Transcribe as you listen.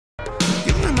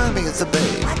me is a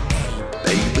babe.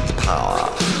 Babe with the power.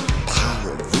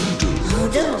 Power of voodoo. You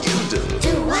do.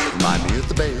 Remind me of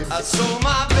the babe. I saw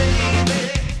my baby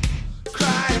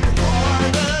crying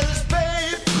for this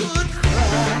babe could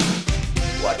cry.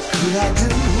 What could I do?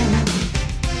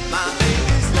 My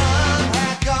baby's love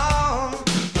had gone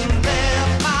and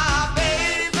left my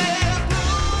baby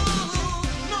blue.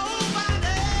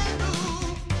 Nobody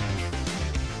knew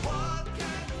what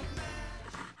kind of man.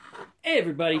 Hey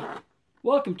everybody,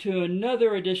 welcome to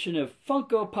another edition of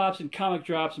Funko Pops and Comic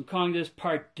Drops. I'm calling this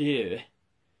part 2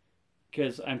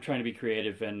 because I'm trying to be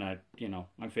creative and I'm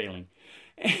failing.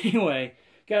 Anyway,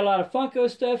 got a lot of Funko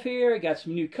stuff here. I got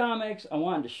some new comics I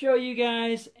wanted to show you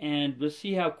guys, and let's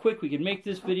see how quick we can make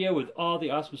this video with all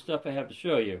the awesome stuff I have to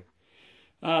show you.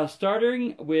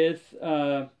 Starting with,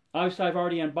 obviously I've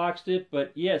already unboxed it,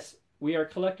 but yes, we are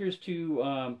collectors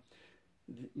to,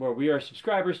 we are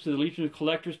subscribers to the Legion of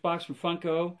Collectors box from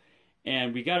Funko,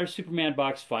 and we got our Superman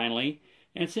box finally.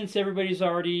 And since everybody's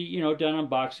already, done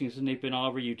unboxings and they've been all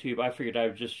over YouTube, I figured I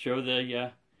would just show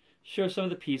show some of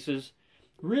the pieces.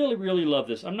 Really, really love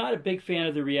this. I'm not a big fan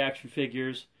of the reaction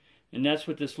figures, and that's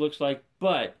what this looks like,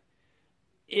 but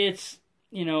it's,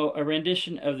 a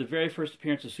rendition of the very first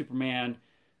appearance of Superman,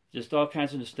 just all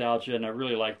kinds of nostalgia, and I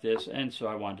really like this, and so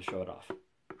I wanted to show it off.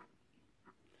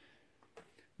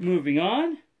 Moving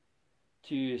on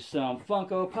to some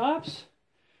Funko Pops.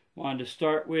 Wanted to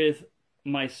start with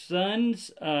my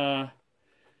son's Scooby-Doo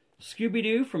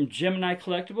from Gemini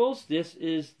Collectibles. This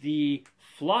is the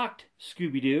flocked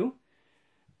Scooby-Doo.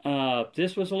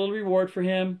 This was a little reward for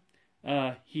him.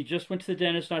 He just went to the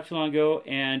dentist not too long ago,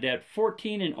 and at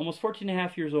 14 and almost 14 and a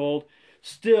half years old,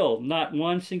 still not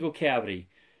one single cavity.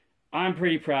 I'm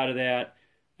pretty proud of that.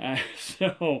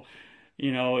 So,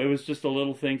 it was just a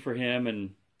little thing for him, and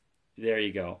there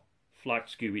you go.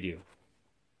 Flocked Scooby-Doo.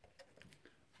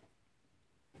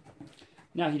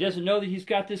 Now, he doesn't know that he's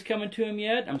got this coming to him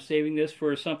yet. I'm saving this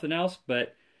for something else,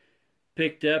 but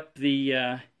picked up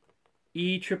the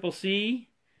ECCC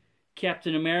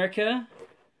Captain America.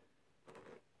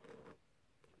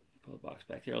 Pull the box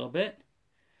back there a little bit.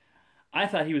 I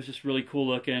thought he was just really cool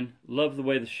looking. Love the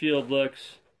way the shield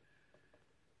looks.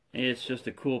 It's just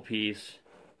a cool piece.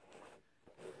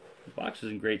 The box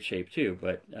is in great shape too,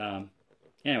 but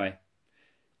anyway.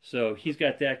 So he's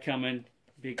got that coming.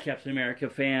 Big Captain America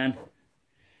fan.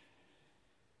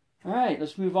 Alright,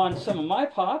 let's move on to some of my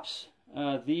pops.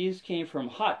 These came from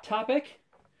Hot Topic.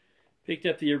 Picked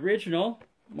up the original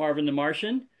Marvin the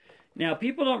Martian. Now,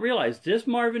 people don't realize this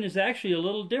Marvin is actually a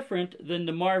little different than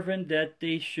the Marvin that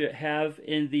they should have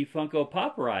in the Funko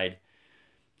Pop Ride.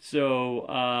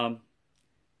 So,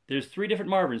 there's 3 different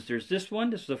Marvins. There's this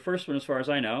one. This is the first one as far as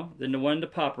I know. Then the one in the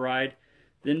Pop Ride.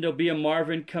 Then there'll be a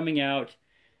Marvin coming out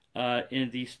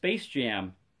in the Space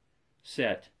Jam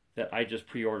set that I just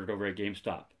pre-ordered over at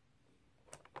GameStop.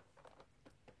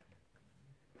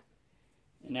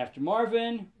 And after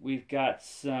Marvin, we've got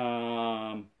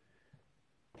some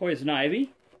Poison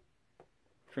Ivy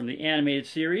from the animated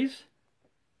series.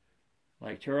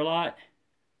 Liked her a lot.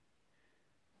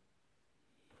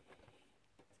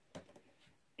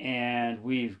 And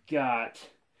we've got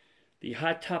the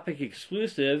Hot Topic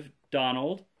exclusive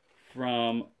Donald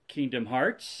from Kingdom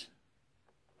Hearts.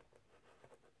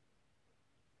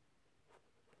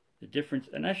 The difference,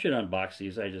 and I should unbox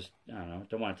these, I don't know,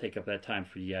 don't want to take up that time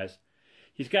for you guys.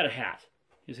 He's got a hat.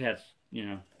 His hat's,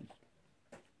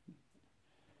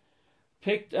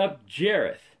 Picked up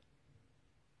Jareth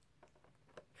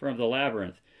from The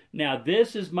Labyrinth. Now,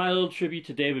 this is my little tribute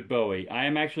to David Bowie. I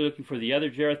am actually looking for the other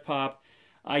Jareth pop.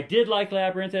 I did like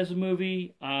Labyrinth as a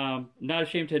movie. Not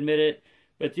ashamed to admit it.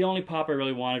 But the only pop I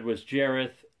really wanted was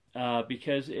Jareth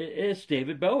because it's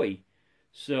David Bowie.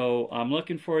 So I'm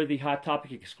looking for the Hot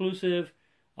Topic exclusive.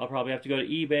 I'll probably have to go to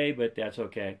eBay, but that's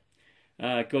okay.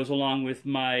 It goes along with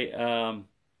my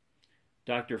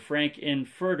Dr. Frank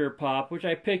Infurter pop, which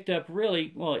I picked up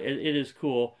really, well, it is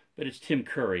cool, but it's Tim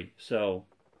Curry. So,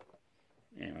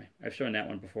 anyway, I've shown that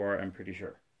one before, I'm pretty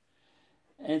sure.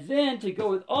 And then, to go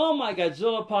with all my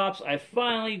Godzilla pops, I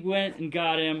finally went and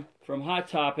got him from Hot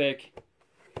Topic.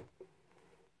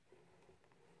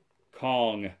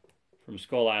 Kong from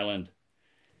Skull Island.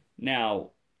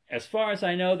 Now, as far as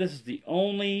I know, this is the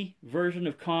only version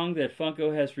of Kong that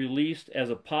Funko has released as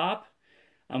a pop.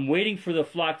 I'm waiting for the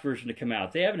flocked version to come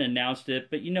out. They haven't announced it,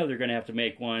 but they're going to have to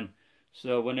make one.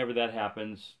 So whenever that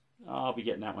happens, I'll be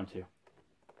getting that one too.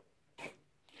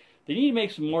 They need to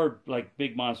make some more like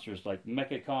big monsters, like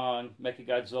Mecha Kong, Mecha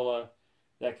Godzilla,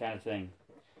 that kind of thing.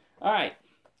 All right,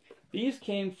 these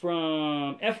came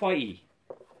from FYE.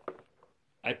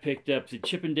 I picked up the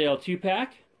Chippendale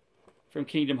 2-pack from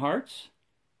Kingdom Hearts.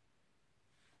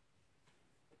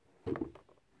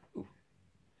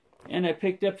 And I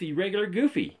picked up the regular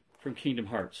Goofy from Kingdom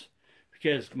Hearts,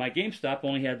 because my GameStop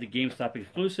only had the GameStop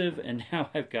exclusive, and now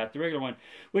I've got the regular one,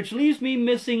 which leaves me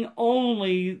missing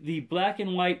only the black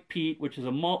and white Pete, which is a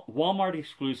Walmart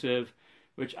exclusive,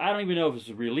 which I don't even know if it's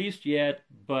released yet,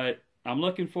 but I'm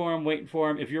looking for them, waiting for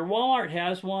them. If your Walmart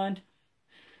has one,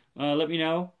 let me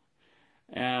know.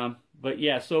 But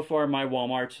yeah, so far my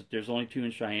Walmarts, there's only 2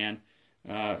 in Cheyenne,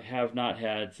 have not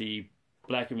had the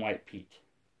black and white Pete,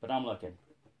 but I'm looking.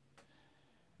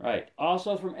 Right,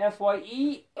 also from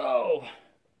FYE,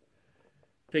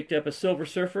 picked up a Silver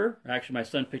Surfer. Actually, my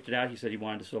son picked it out. He said he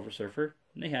wanted a Silver Surfer,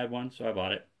 and they had one, so I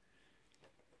bought it.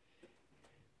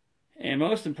 And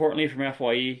most importantly from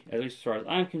FYE, at least as far as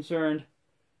I'm concerned,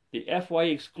 the FYE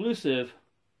exclusive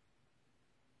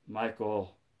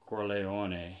Michael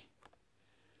Corleone.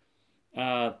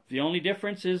 The only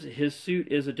difference is his suit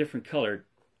is a different color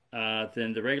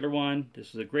than the regular one. This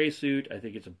is a gray suit. I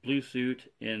think it's a blue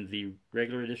suit in the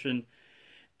regular edition.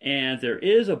 And there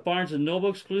is a Barnes & Noble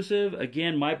exclusive.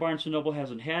 Again, my Barnes & Noble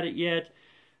hasn't had it yet.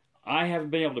 I haven't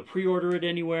been able to pre-order it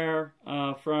anywhere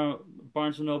from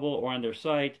Barnes & Noble or on their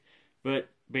site. But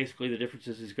basically the difference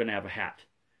is he's going to have a hat.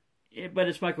 But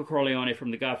it's Michael Corleone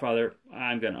from The Godfather.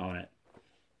 I'm going to own it.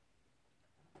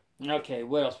 Okay,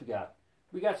 what else we got?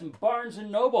 We got some Barnes &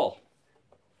 Noble.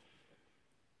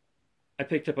 I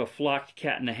picked up a flocked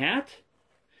Cat in the Hat.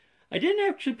 I didn't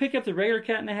actually pick up the regular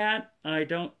Cat in the Hat. I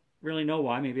don't really know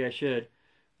why. Maybe I should.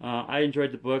 I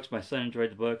enjoyed the books. My son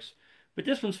enjoyed the books. But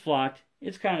this one's flocked.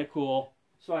 It's kind of cool,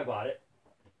 so I bought it.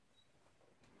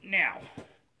 Now,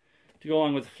 to go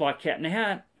along with the flocked Cat in the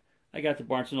Hat, I got the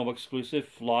Barnes & Noble exclusive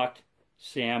flocked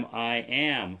Sam I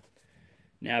Am.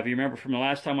 Now, if you remember from the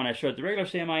last time when I showed the regular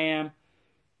Sam I Am,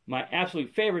 my absolute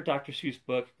favorite Dr. Seuss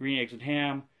book, Green Eggs and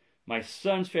Ham. My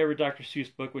son's favorite Dr.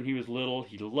 Seuss book when he was little.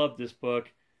 He loved this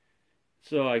book.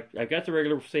 So I got the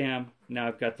regular Sam. Now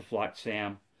I've got the flocked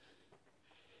Sam.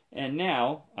 And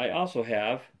now I also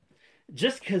have,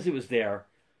 just because it was there,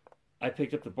 I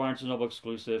picked up the Barnes & Noble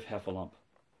exclusive Heffalump.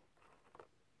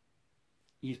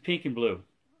 He's pink and blue.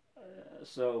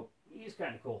 So he's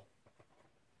kind of cool.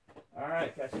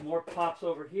 Alright, got some more Pops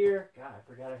over here. God, I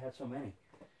forgot I had so many.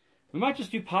 We might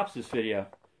just do Pops this video.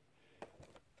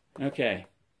 Okay.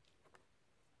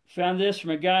 Found this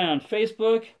from a guy on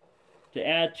Facebook to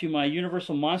add to my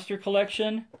Universal Monster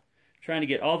collection. Trying to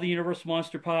get all the Universal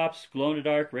Monster Pops,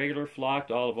 glow-in-the-dark, regular,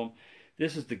 flocked, all of them.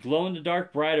 This is the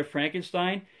glow-in-the-dark Bride of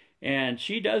Frankenstein, and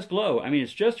she does glow. I mean,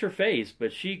 it's just her face,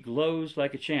 but she glows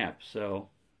like a champ. So,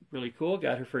 really cool.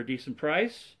 Got her for a decent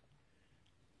price.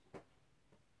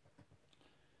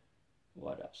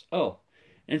 What else? Oh,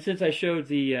 and since I showed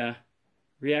the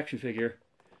reaction figure,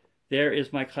 there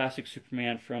is my classic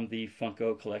Superman from the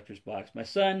Funko Collector's Box. My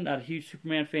son, not a huge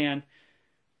Superman fan,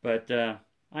 but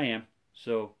I am,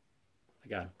 so I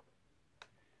got him.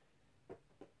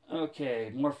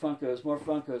 Okay, more Funkos, more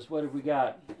Funkos. What have we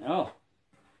got? Oh,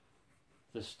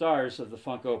 the stars of the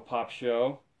Funko Pop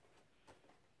show,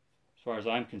 as far as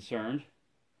I'm concerned.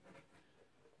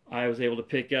 I was able to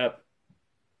pick up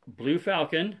Blue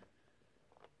Falcon,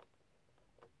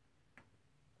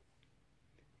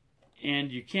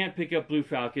 and you can't pick up Blue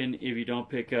Falcon if you don't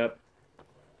pick up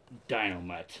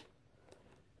Dynamite.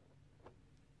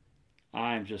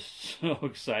 I'm just so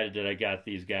excited that I got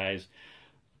these guys.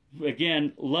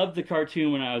 Again, loved the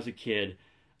cartoon when I was a kid.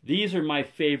 These are my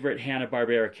favorite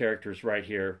Hanna-Barbera characters right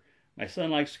here. My son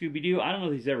likes Scooby-Doo. I don't know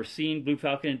if he's ever seen Blue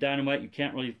Falcon and Dynamite. You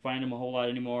can't really find them a whole lot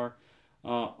anymore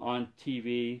on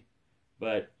TV.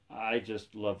 But I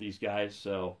just love these guys,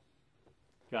 so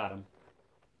got them.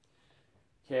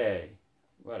 Okay,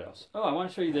 what else? Oh, I want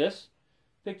to show you this.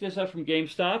 Picked this up from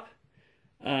GameStop.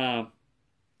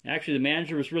 Actually, the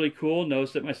manager was really cool.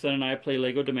 Knows that my son and I play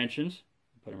Lego Dimensions.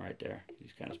 Put him right there.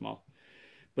 He's kind of small.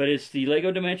 But it's the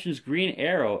Lego Dimensions Green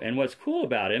Arrow. And what's cool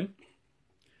about him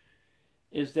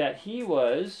is that he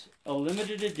was a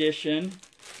limited edition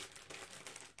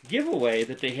giveaway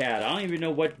that they had. I don't even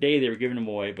know what day they were giving them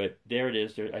away, but there it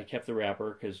is. I kept the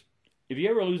wrapper because if you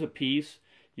ever lose a piece,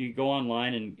 you can go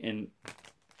online and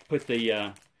put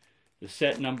the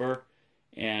set number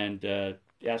and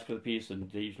ask for the piece,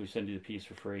 and they usually send you the piece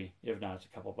for free. If not, it's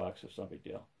a couple bucks. It's no big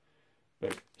deal.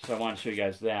 But so I want to show you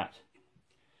guys that.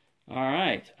 All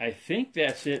right, I think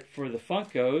that's it for the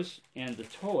Funkos and the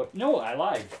toy. No, I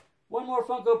lied. One more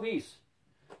Funko piece,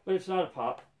 but it's not a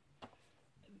pop.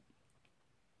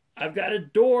 I've got a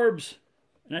Dorbs,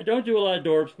 and I don't do a lot of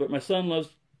Dorbs, but my son loves.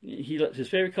 His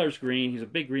favorite color is green. He's a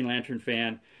big Green Lantern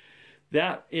fan.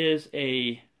 That is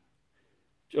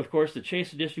of course, the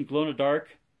Chase Edition Glow in the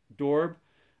Dark Dorb.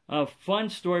 Fun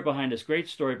story behind this, great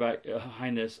story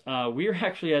behind this. We were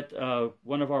actually at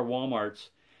one of our Walmarts,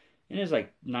 and it was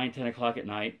like 9, 10 o'clock at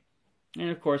night. And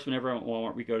of course, whenever I'm at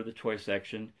Walmart, we go to the toy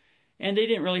section. And they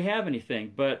didn't really have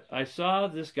anything, but I saw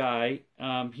this guy.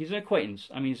 He's an acquaintance.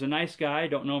 I mean, he's a nice guy. I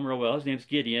don't know him real well. His name's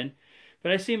Gideon.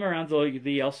 But I see him around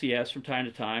the LCS from time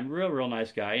to time. Real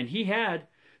nice guy. And he had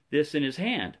this in his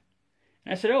hand.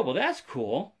 And I said, oh, well, that's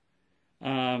cool.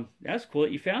 That's cool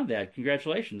that you found that.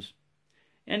 Congratulations.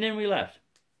 And then we left.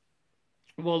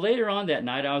 Well, later on that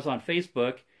night, I was on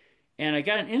Facebook, and I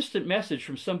got an instant message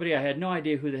from somebody I had no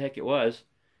idea who the heck it was.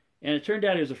 And it turned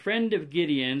out he was a friend of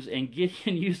Gideon's, and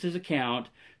Gideon used his account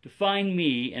to find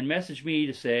me and message me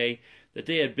to say that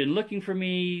they had been looking for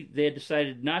me, they had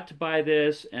decided not to buy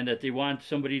this, and that they wanted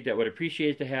somebody that would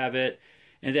appreciate to have it,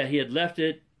 and that he had left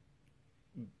it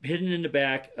hidden in the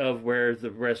back of where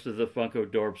the rest of the Funko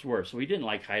Dorbs were. So he didn't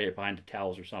like hide it behind the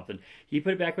towels or something. He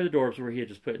put it back where the Dorbs were. He had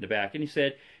just put it in the back. And he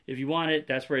said, if you want it,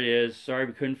 that's where it is. Sorry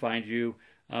we couldn't find you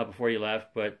before you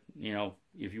left, but, you know,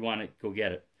 if you want it, go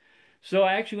get it. So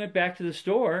I actually went back to the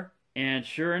store, and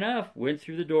sure enough, went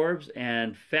through the Dorbs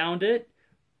and found it,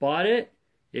 bought it.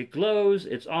 It glows.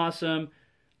 It's awesome.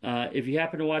 If you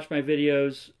happen to watch my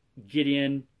videos,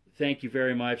 Gideon, thank you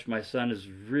very much. My son is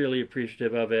really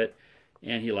appreciative of it,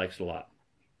 and he likes it a lot.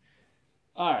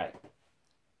 All right.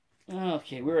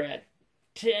 Okay, we're at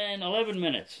 10, 11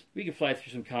 minutes. We can fly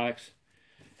through some comics.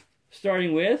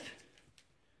 Starting with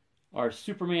our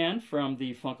Superman from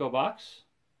the Funko box.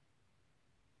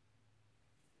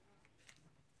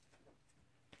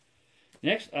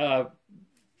 Next, the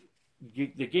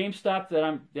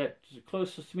GameStop that's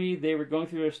closest to me, they were going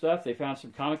through their stuff. They found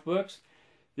some comic books.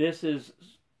 This is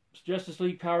Justice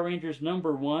League Power Rangers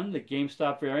 #1, the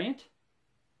GameStop variant.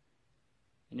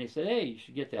 And they said, hey, you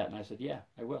should get that. And I said, yeah,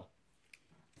 I will.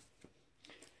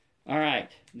 All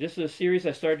right. This is a series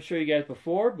I started to show you guys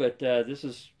before, but this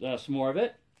is some more of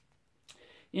it.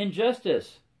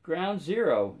 Injustice, Ground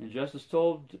Zero. Injustice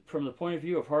told from the point of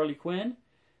view of Harley Quinn.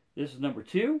 This is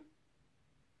 #2.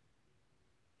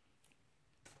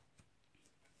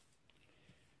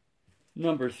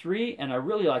 #3, and I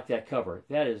really like that cover.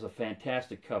 That is a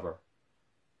fantastic cover.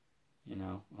 You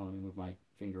know, let me move my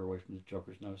finger away from the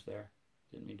Joker's nose there.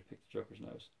 Didn't mean to pick the Joker's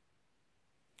nose.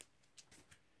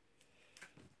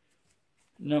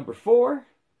 #4.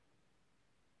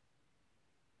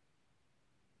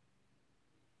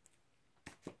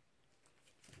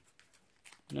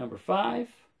 #5.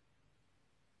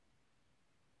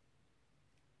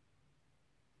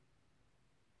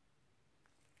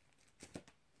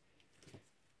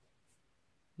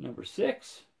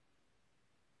 #6.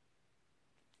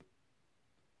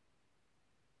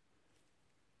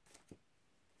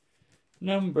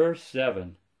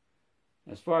 #7.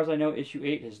 As far as I know, issue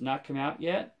 8 has not come out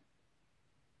yet,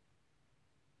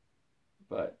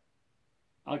 but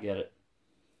I'll get it.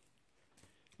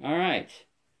 All right,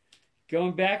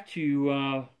 going back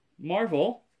to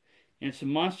Marvel and some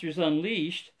Monsters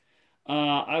Unleashed.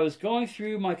 I was going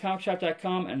through my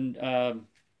comicshop.com and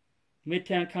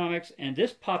Midtown Comics, and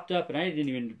this popped up, and I didn't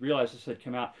even realize this had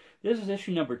come out. This is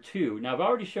issue #2. Now, I've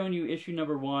already shown you issue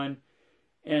 #1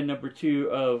 and #2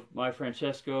 of my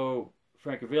Francesco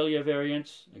Francavilla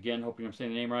variants. Again, hoping I'm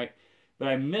saying the name right. But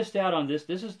I missed out on this.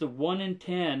 This is the 1 in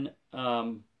 10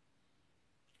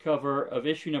 cover of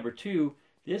issue #2.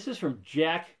 This is from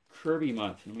Jack Kirby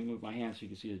month. Let me move my hand so you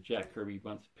can see the Jack Kirby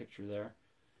month picture there.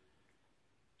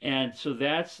 And so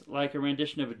that's like a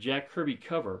rendition of a Jack Kirby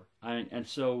cover. And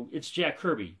so it's Jack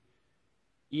Kirby.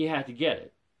 You have to get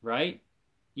it, right?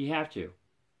 You have to.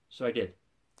 So I did.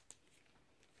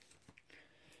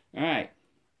 All right.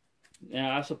 And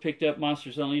I also picked up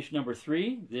Monsters Unleashed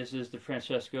 #3. This is the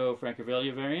Francesco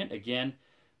Francavilla variant. Again,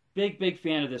 big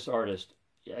fan of this artist.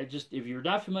 If you're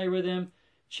not familiar with him,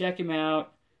 check him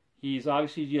out. He's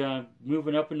obviously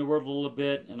moving up in the world a little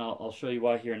bit, and I'll show you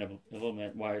why here in a little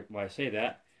minute, why I say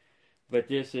that. But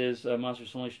this is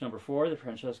Monsters Unleashed #4, the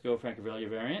Francesco Francavilla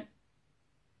variant.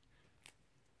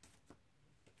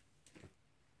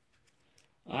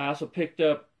 I also picked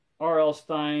up R.L.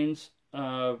 Stein's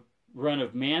run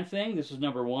of Man-Thing. This is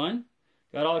 #1.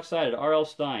 Got all excited. R.L.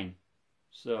 Stein.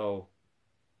 So,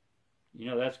 you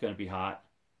know that's going to be hot.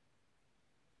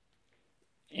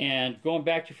 And going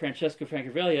back to Francesco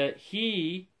Francavilla,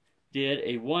 he did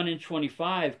a 1 in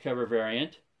 25 cover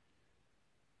variant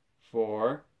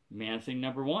for Man-Thing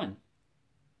 #1.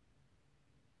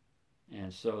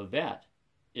 And so that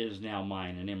is now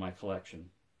mine and in my collection.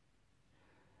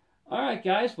 Alright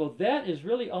guys, well that is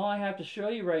really all I have to show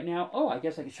you right now. Oh, I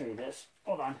guess I can show you this.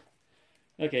 Hold on.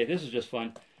 Okay, this is just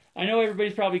fun. I know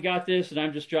everybody's probably got this, and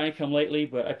I'm just Johnny come lately,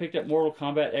 but I picked up Mortal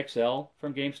Kombat XL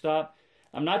from GameStop.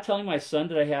 I'm not telling my son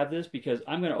that I have this because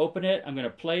I'm going to open it, I'm going to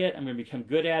play it, I'm going to become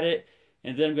good at it,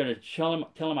 and then I'm going to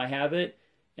tell him I have it,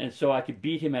 and so I could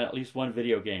beat him at least one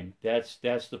video game. That's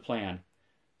the plan.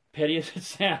 Petty as it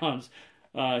sounds,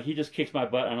 he just kicks my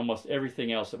butt on almost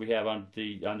everything else that we have on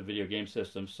the video game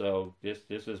system. So this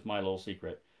is my little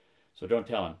secret. So don't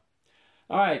tell him.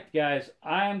 All right, guys,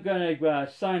 I'm going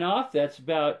to sign off. That's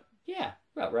about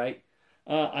right.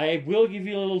 I will give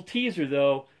you a little teaser,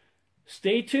 though.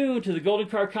 Stay tuned to the Golden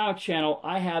Card Comic channel.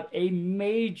 I have a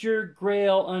major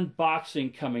Grail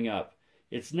unboxing coming up.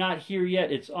 It's not here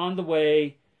yet. It's on the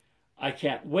way. I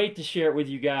can't wait to share it with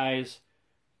you guys.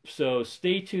 So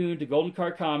stay tuned to Golden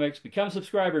Card Comics. Become a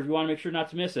subscriber if you want to make sure not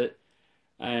to miss it.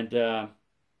 And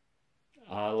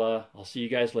I'll see you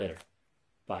guys later.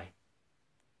 Bye.